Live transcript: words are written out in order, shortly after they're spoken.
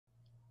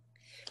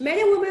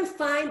Many women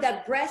find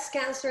that breast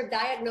cancer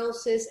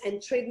diagnosis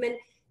and treatment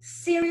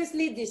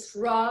seriously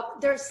disrupt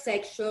their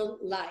sexual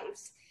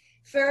lives.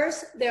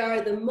 First, there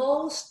are the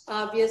most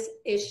obvious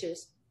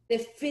issues: the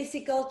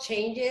physical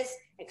changes,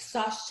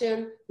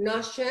 exhaustion,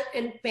 nausea,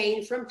 and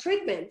pain from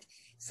treatment,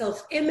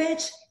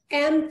 self-image,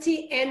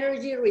 empty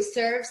energy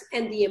reserves,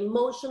 and the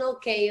emotional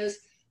chaos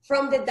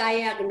from the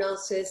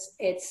diagnosis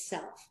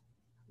itself.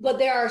 But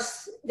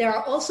there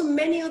are also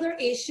many other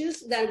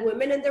issues that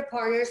women and their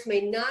partners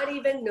may not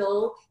even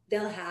know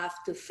they'll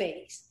have to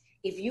face.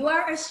 If you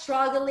are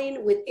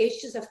struggling with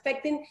issues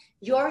affecting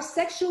your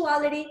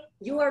sexuality,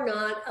 you are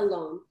not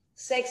alone.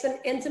 Sex and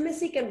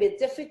intimacy can be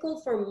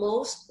difficult for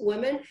most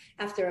women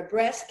after a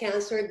breast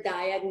cancer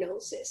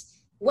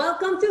diagnosis.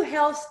 Welcome to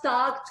Health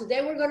Talk.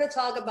 Today we're going to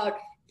talk about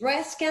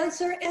breast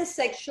cancer and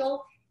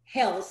sexual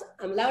health.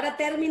 I'm Laura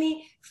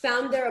Termini,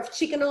 founder of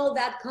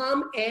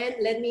chickenol.com, and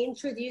let me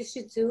introduce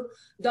you to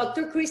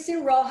Dr.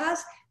 Kristen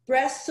Rojas,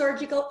 breast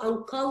surgical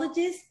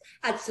oncologist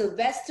at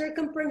Sylvester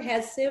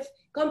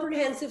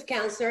Comprehensive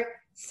Cancer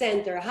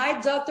Center. Hi,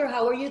 doctor.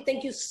 How are you?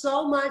 Thank you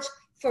so much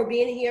for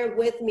being here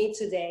with me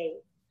today.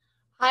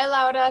 Hi,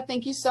 Laura.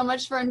 Thank you so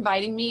much for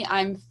inviting me.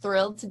 I'm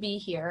thrilled to be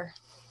here.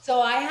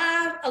 So I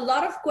have a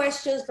lot of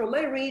questions from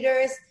my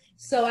readers.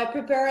 So I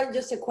prepared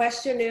just a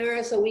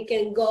questionnaire so we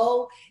can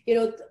go,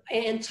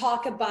 and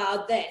talk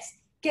about this.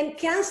 Can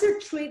cancer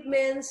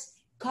treatments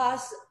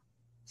cause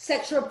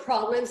sexual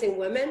problems in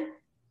women?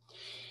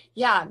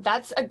 Yeah,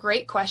 that's a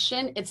great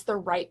question. It's the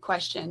right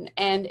question.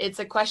 And it's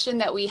a question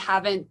that we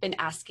haven't been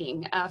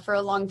asking for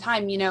a long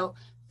time.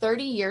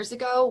 30 years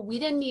ago, we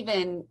didn't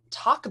even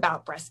talk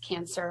about breast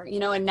cancer,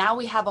 and now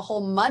we have a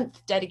whole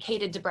month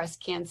dedicated to breast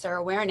cancer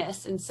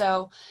awareness. And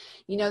so,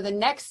 the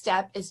next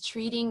step is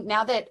treating,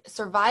 now that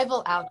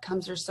survival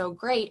outcomes are so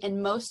great,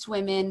 and most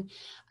women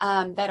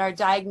that are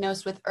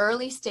diagnosed with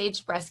early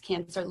stage breast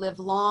cancer live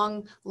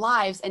long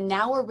lives. And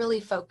now we're really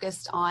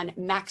focused on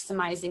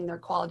maximizing their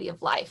quality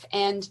of life.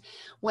 And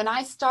when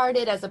I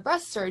started as a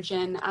breast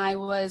surgeon, I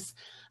was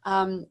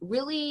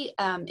really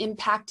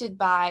impacted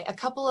by a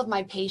couple of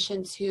my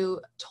patients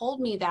who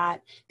told me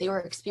that they were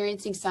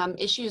experiencing some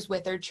issues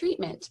with their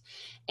treatment.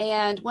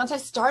 And once I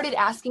started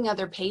asking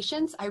other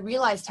patients, I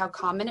realized how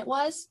common it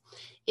was.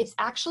 It's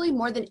actually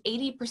more than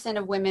 80%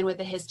 of women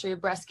with a history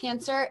of breast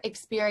cancer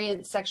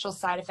experience sexual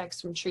side effects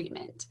from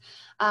treatment.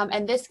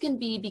 And this can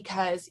be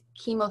because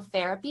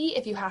chemotherapy,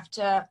 if you have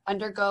to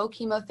undergo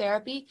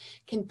chemotherapy,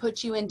 can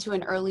put you into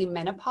an early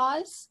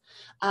menopause.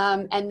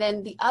 And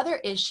then the other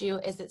issue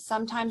is that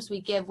sometimes we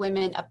give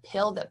women a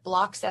pill that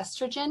blocks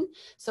estrogen,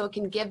 so it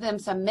can give them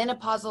some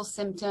menopausal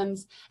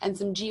symptoms and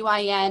some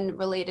GYN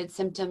related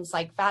symptoms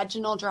like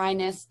vaginal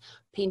dryness,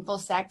 painful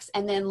sex,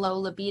 and then low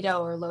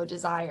libido or low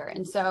desire.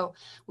 And so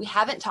we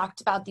haven't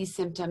talked about these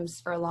symptoms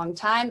for a long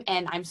time,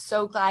 and I'm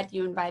so glad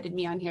you invited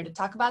me on here to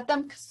talk about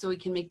them so we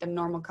can make them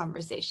normal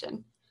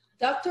conversation.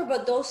 Doctor,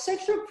 but those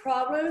sexual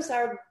problems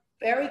are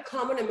very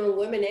common among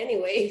women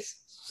anyways.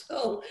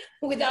 So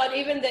without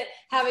even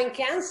having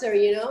cancer,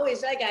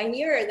 it's like I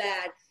hear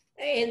that,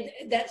 and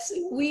that's,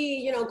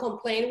 we,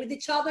 complain with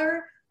each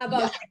other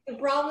about the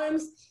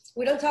problems.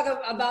 We don't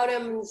talk about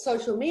them on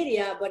social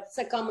media, but it's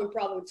a common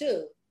problem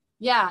too.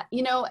 Yeah,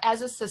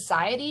 as a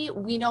society,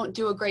 we don't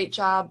do a great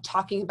job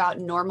talking about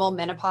normal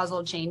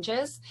menopausal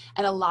changes.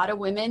 And a lot of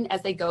women,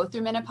 as they go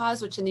through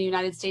menopause, which in the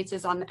United States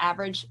is on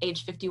average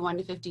age 51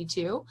 to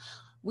 52,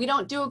 we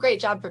don't do a great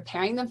job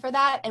preparing them for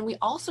that. And we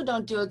also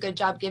don't do a good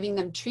job giving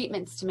them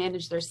treatments to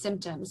manage their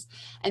symptoms.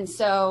 And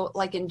so,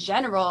 like in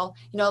general,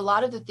 a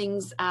lot of the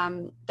things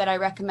that I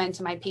recommend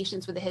to my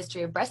patients with a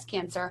history of breast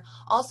cancer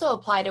also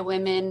apply to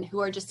women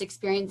who are just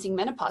experiencing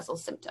menopausal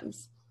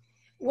symptoms.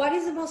 What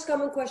is the most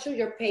common question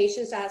your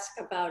patients ask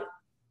about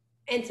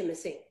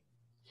intimacy?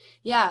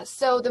 Yeah,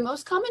 so the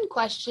most common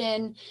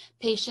question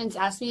patients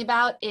ask me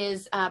about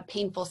is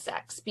painful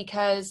sex,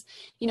 because,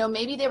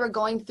 maybe they were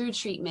going through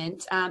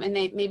treatment and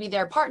maybe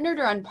they're partnered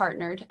or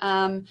unpartnered.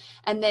 And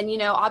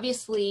then,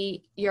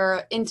 obviously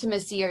your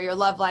intimacy or your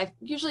love life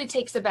usually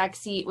takes a back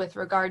seat with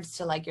regards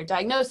to like your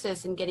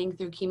diagnosis and getting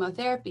through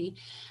chemotherapy.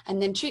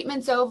 And then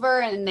treatment's over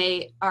and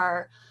they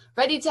are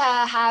ready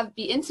to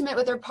be intimate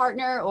with their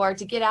partner or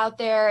to get out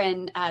there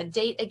and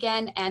date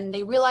again. And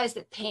they realize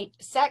that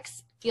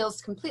sex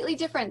feels completely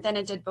different than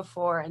it did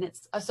before. And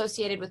it's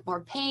associated with more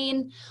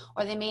pain,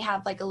 or they may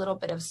have like a little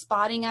bit of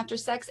spotting after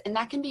sex. And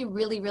that can be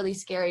really, really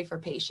scary for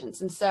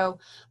patients. And so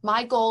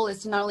my goal is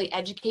to not only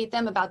educate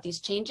them about these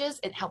changes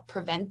and help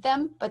prevent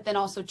them, but then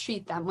also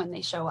treat them when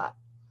they show up.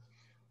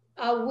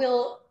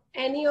 Will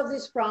any of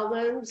these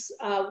problems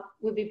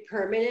would be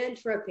permanent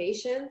for a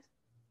patient?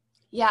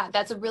 Yeah,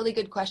 that's a really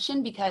good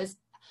question, because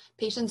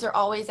patients are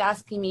always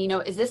asking me,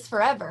 is this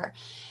forever?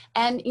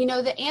 And,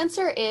 the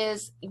answer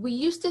is, we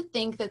used to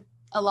think that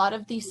a lot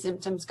of these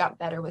symptoms got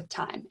better with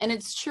time. And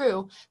it's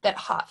true that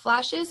hot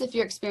flashes, if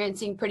you're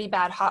experiencing pretty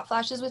bad hot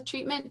flashes with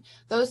treatment,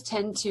 those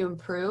tend to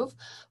improve.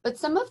 But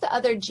some of the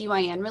other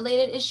GYN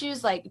related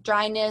issues like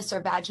dryness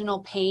or vaginal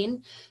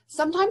pain,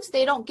 sometimes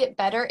they don't get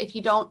better if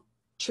you don't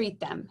treat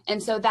them.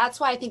 And so that's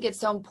why I think it's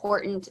so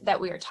important that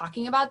we are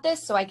talking about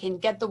this, so I can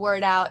get the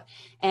word out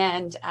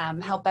and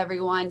help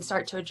everyone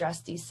start to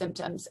address these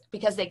symptoms,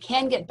 because they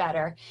can get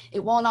better.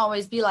 It won't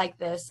always be like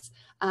this.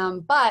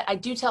 But I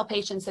do tell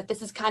patients that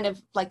this is kind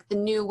of like the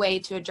new way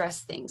to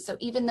address things. So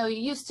even though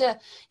you used to,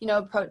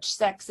 approach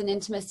sex and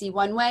intimacy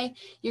one way,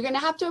 you're going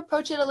to have to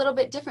approach it a little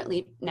bit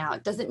differently now.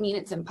 It doesn't mean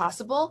it's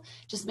impossible,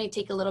 just may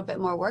take a little bit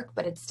more work,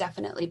 but it's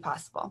definitely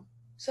possible.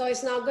 So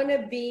it's not going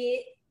to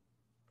be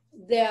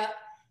the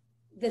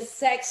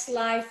sex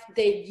life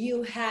that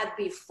you had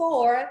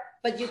before,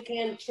 but you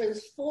can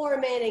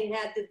transform it and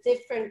have the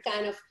different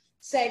kind of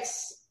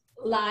sex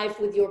life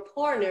with your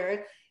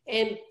partner,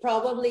 and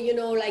probably,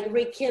 like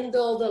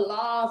rekindle the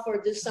love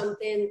or do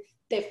something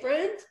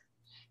different.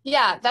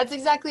 Yeah, that's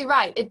exactly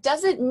right. It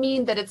doesn't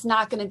mean that it's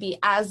not going to be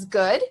as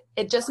good.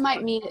 It just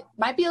might mean it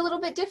might be a little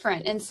bit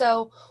different. And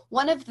so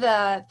one of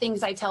the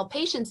things I tell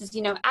patients is,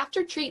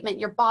 after treatment,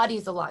 your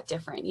body's a lot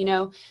different.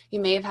 You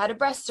may have had a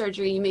breast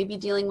surgery. You may be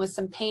dealing with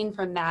some pain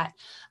from that.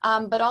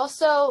 But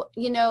also,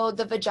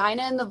 the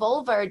vagina and the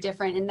vulva are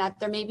different in that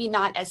they're maybe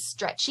not as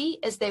stretchy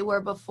as they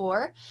were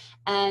before.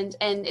 And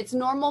it's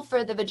normal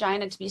for the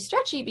vagina to be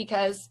stretchy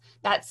because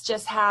that's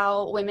just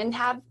how women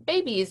have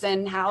babies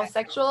and how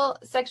sexual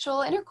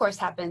intercourse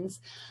happens.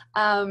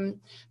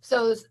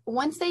 So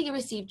once they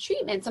receive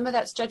treatment, some of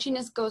that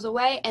stretchiness goes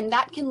away, and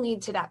that can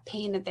lead to that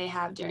pain that they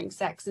have during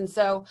sex. And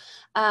so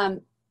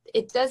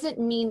it doesn't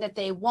mean that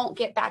they won't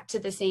get back to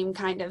the same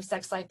kind of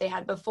sex life they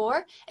had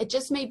before. It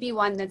just may be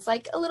one that's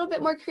like a little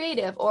bit more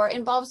creative or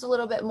involves a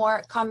little bit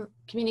more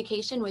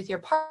communication with your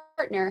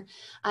partner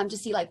to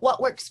see like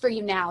what works for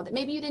you now that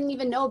maybe you didn't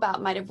even know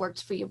about might have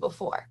worked for you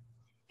before.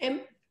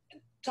 And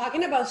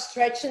talking about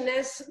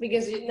stretchiness,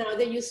 because now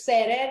that you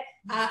said it,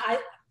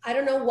 I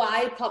don't know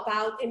why it popped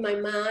out in my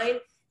mind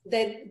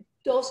that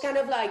those kind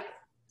of like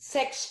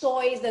sex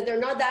toys, that they're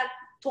not that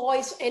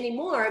toys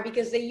anymore,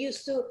 because we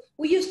used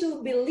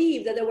to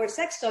believe that they were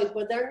sex toys,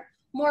 but they're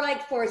more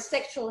like for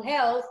sexual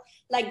health,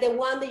 like the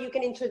one that you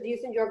can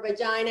introduce in your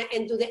vagina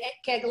and do the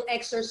Kegel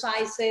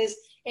exercises,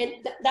 and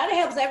that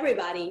helps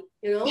everybody,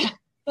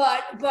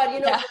 But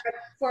Yeah.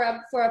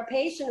 for a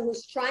patient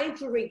who's trying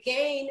to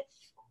regain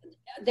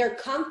their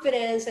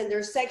confidence and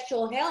their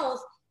sexual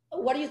health,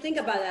 what do you think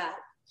about that?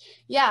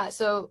 Yeah,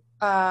 so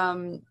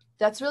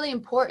that's really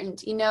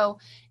important.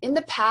 In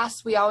the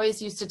past, we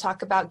always used to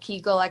talk about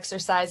Kegel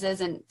exercises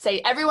and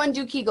say, everyone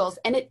do Kegels.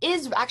 And it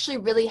is actually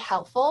really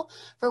helpful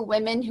for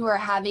women who are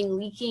having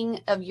leaking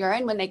of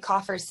urine when they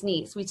cough or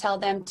sneeze. We tell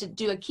them to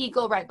do a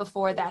Kegel right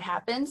before that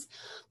happens.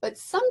 But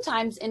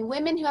sometimes in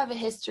women who have a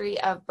history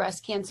of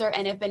breast cancer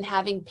and have been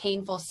having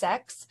painful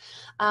sex,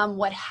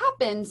 what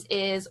happens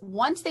is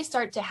once they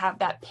start to have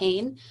that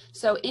pain,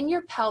 so in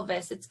your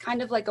pelvis, it's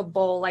kind of like a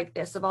bowl like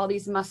this of all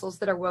these muscles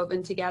that are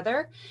woven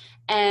together.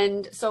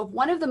 And so if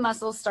one of the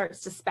muscles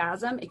starts to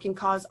spasm, it can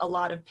cause a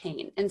lot of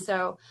pain. And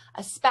so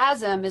a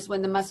spasm is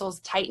when the muscle's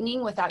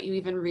tightening without you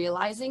even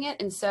realizing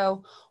it. And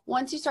so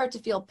once you start to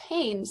feel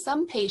pain,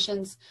 some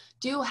patients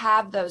do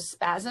have those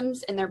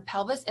spasms in their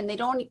pelvis and they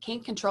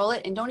can't control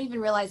it and don't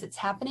even realize it's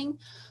happening.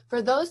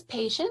 For those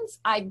patients,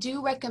 I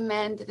do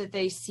recommend that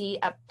they see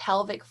a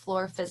pelvic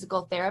floor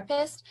physical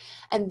therapist,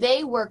 and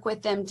they work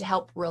with them to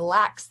help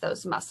relax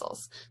those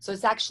muscles. So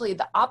it's actually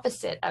the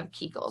opposite of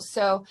Kegels.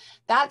 So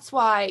that's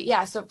why,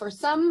 so for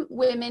some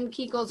women,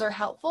 Kegels are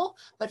helpful,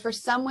 but for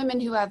some women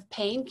who have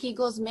pain,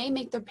 Kegels may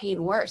make their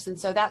pain worse. And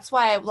so that's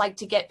why I like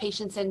to get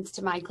patients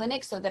into my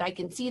clinic so that I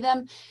can see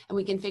them and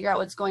we can figure out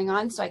what's going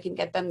on so I can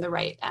get them the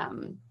right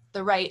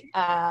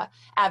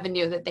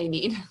avenue that they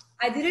need.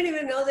 I didn't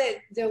even know that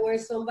there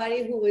was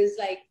somebody who was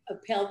like a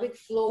pelvic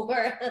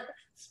floor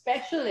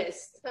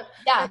specialist.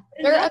 Yeah,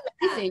 they're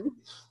amazing.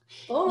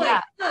 Oh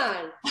my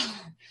God.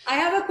 I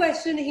have a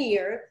question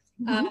here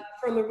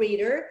from a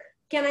reader.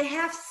 Can I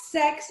have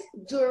sex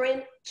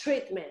during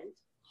treatment?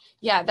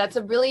 Yeah, that's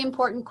a really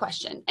important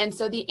question. And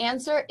so the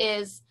answer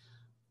is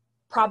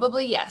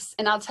probably yes.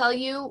 And I'll tell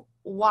you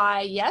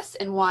why yes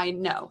and why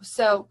no.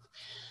 So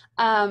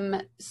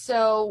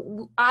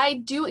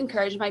I do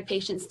encourage my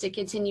patients to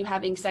continue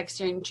having sex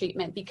during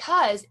treatment,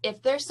 because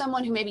if there's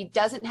someone who maybe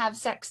doesn't have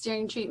sex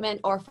during treatment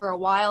or for a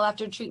while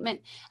after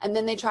treatment, and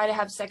then they try to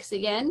have sex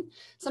again,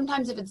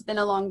 sometimes if it's been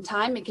a long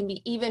time, it can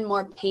be even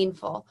more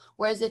painful.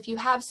 Whereas if you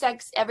have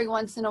sex every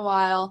once in a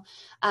while,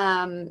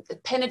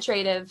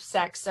 penetrative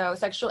sex, so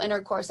sexual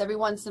intercourse every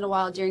once in a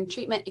while during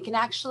treatment, it can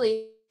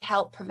actually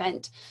help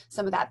prevent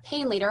some of that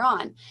pain later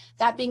on.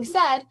 That being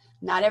said,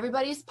 not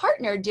everybody's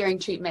partnered during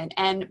treatment,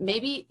 and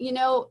maybe you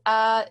don't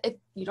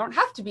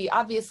have to be,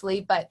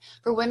 obviously, but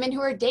for women who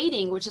are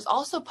dating, which is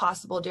also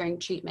possible during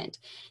treatment,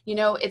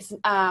 it's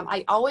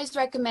I always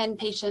recommend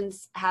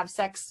patients have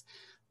sex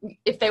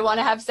if they want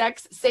to have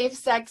sex, safe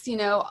sex, you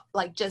know,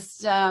 like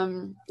just,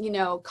 you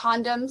know,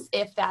 condoms,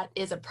 if that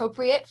is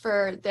appropriate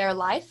for their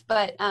life.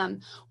 But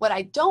what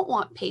I don't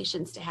want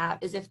patients to have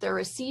is if they're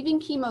receiving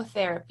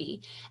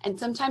chemotherapy, and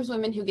sometimes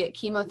women who get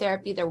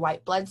chemotherapy, their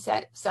white blood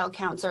cell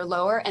counts are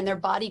lower and their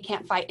body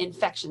can't fight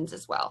infections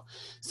as well.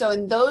 So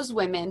in those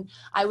women,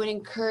 I would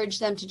encourage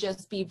them to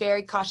just be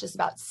very cautious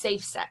about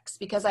safe sex,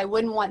 because I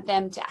wouldn't want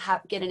them to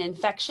get an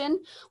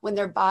infection when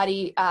their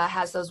body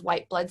has those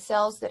white blood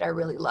cells that are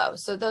really low.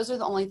 So those are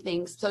the only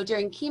things. So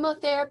during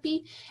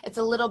chemotherapy, it's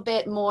a little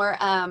bit more,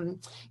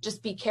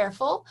 just be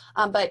careful.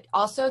 But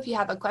also, if you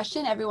have a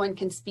question, everyone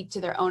can speak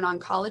to their own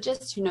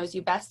oncologist who knows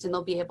you best, and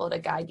they'll be able to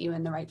guide you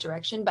in the right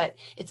direction. But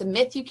it's a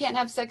myth you can't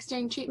have sex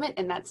during treatment,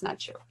 and that's not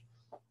true.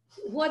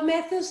 What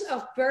methods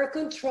of birth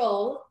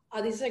control,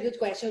 this is a good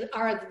question,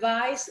 are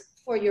advised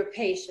for your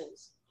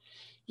patients?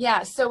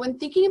 Yeah, so when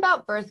thinking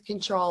about birth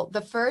control,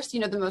 the first, you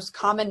know, the most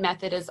common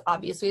method is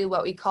obviously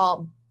what we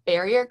call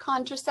barrier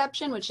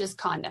contraception, which is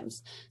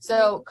condoms.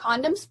 So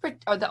condoms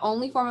are the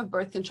only form of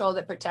birth control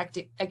that protect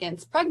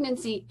against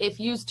pregnancy if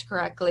used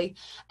correctly,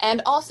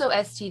 and also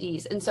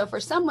STDs. And so for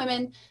some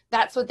women,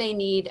 that's what they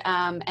need,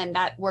 and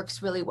that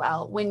works really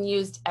well when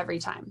used every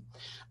time.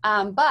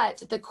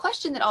 But the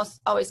question that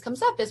always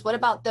comes up is, what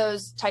about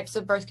those types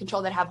of birth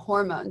control that have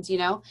hormones, you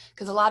know,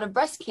 because a lot of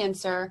breast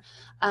cancer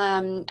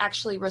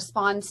actually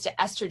responds to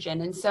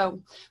estrogen. And so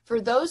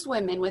for those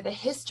women with a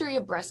history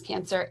of breast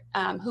cancer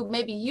who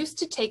maybe used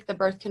to take the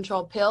birth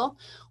control pill,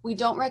 we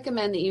don't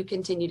recommend that you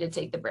continue to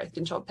take the birth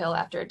control pill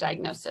after a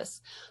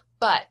diagnosis.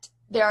 But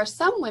there are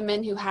some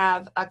women who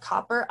have a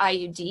copper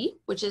IUD,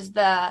 which is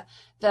the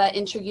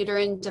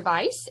intrauterine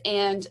device.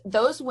 And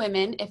those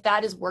women, if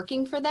that is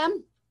working for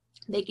them,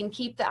 they can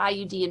keep the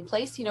IUD in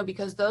place, you know,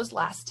 because those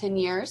last 10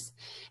 years.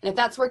 And if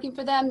that's working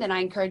for them, then I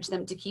encourage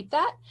them to keep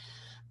that.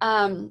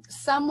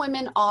 Some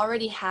women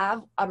already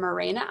have a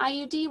Mirena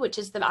IUD, which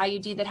is the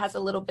IUD that has a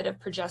little bit of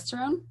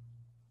progesterone.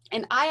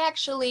 And I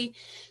actually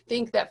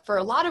think that for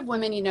a lot of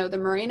women, you know, the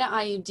Mirena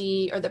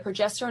IUD or the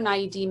progesterone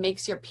IUD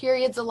makes your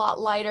periods a lot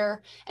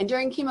lighter. And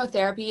during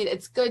chemotherapy,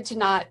 it's good to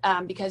not,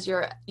 because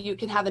you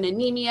can have an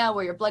anemia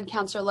where your blood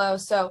counts are low.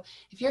 So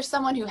if you're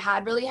someone who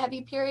had really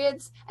heavy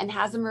periods and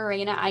has a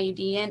Mirena IUD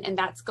in, and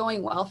that's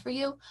going well for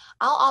you,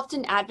 I'll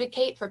often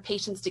advocate for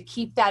patients to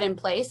keep that in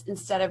place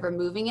instead of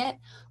removing it.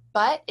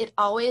 But it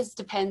always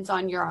depends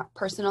on your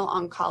personal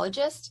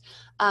oncologist.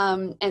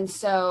 And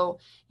so,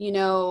 you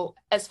know,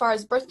 as far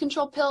as birth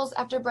control pills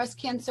after breast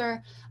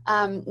cancer,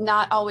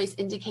 not always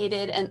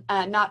indicated and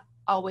not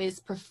always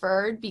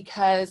preferred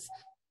because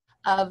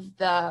of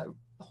the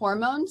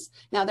hormones.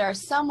 Now, there are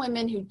some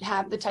women who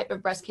have the type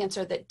of breast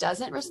cancer that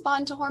doesn't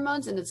respond to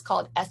hormones, and it's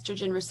called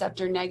estrogen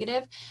receptor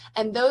negative.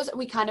 And those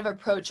we kind of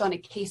approach on a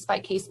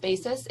case-by-case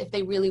basis if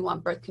they really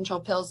want birth control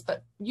pills,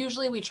 but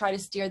usually we try to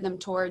steer them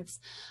towards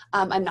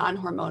a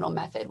non-hormonal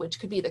method, which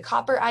could be the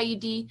copper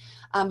IUD.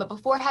 But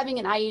before having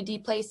an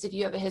IUD placed, if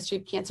you have a history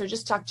of cancer,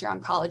 just talk to your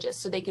oncologist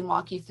so they can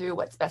walk you through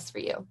what's best for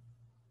you.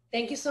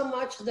 Thank you so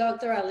much,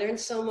 doctor. I learned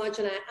so much,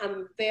 and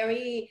I'm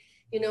very,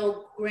 you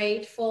know,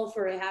 grateful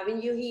for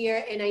having you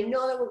here. And I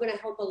know that we're going to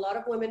help a lot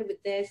of women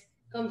with this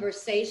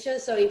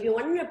conversation. So if you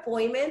want an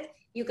appointment,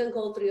 you can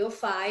call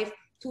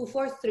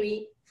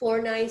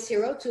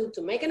 305-243-4902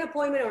 to make an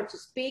appointment or to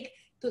speak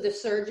to the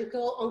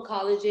surgical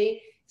oncology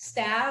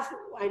staff.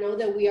 I know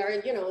that we are,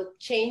 you know,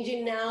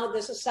 changing now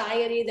the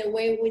society, the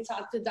way we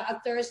talk to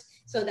doctors.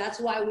 So that's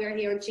why we're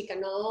here in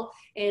Chicano.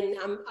 And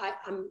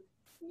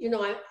you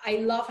know, I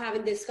love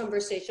having this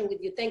conversation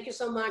with you. Thank you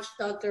so much,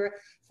 doctor,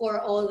 for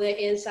all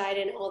the insight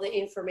and all the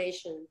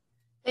information.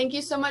 Thank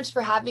you so much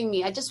for having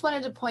me. I just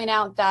wanted to point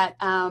out that,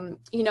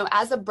 you know,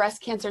 as a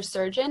breast cancer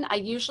surgeon, I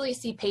usually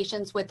see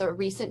patients with a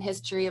recent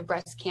history of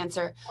breast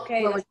cancer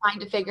where we're trying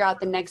to figure out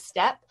the next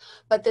step.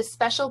 But this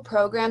special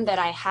program that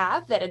I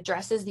have that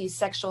addresses these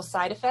sexual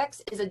side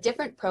effects is a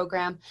different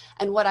program.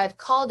 And what I've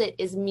called it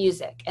is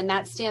MUSIC. And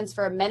that stands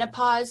for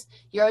Menopause,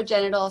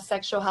 Urogenital,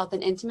 Sexual Health,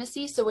 and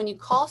Intimacy. So when you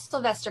call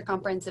Sylvester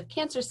Comprehensive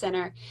Cancer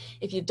Center,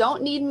 if you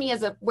don't need me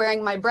as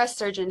wearing my breast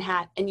surgeon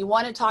hat and you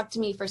want to talk to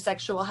me for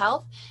sexual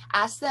health,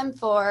 ask them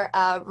for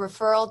a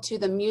referral to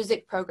the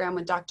MUSIC program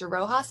with Dr.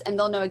 Rojas, and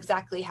they'll know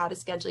exactly how to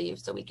schedule you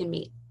so we can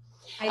meet.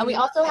 And we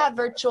also have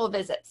virtual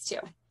visits too.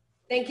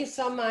 Thank you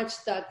so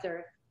much,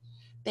 doctor.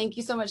 Thank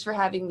you so much for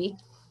having me.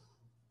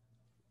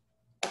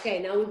 Okay,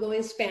 now we go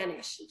in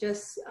Spanish.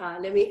 Just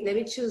let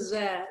me choose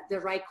the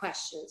right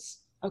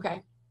questions.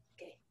 Okay.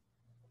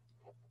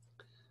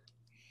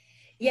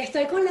 Y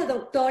estoy con la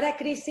doctora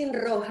Kristen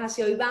Rojas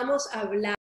y hoy vamos a hablar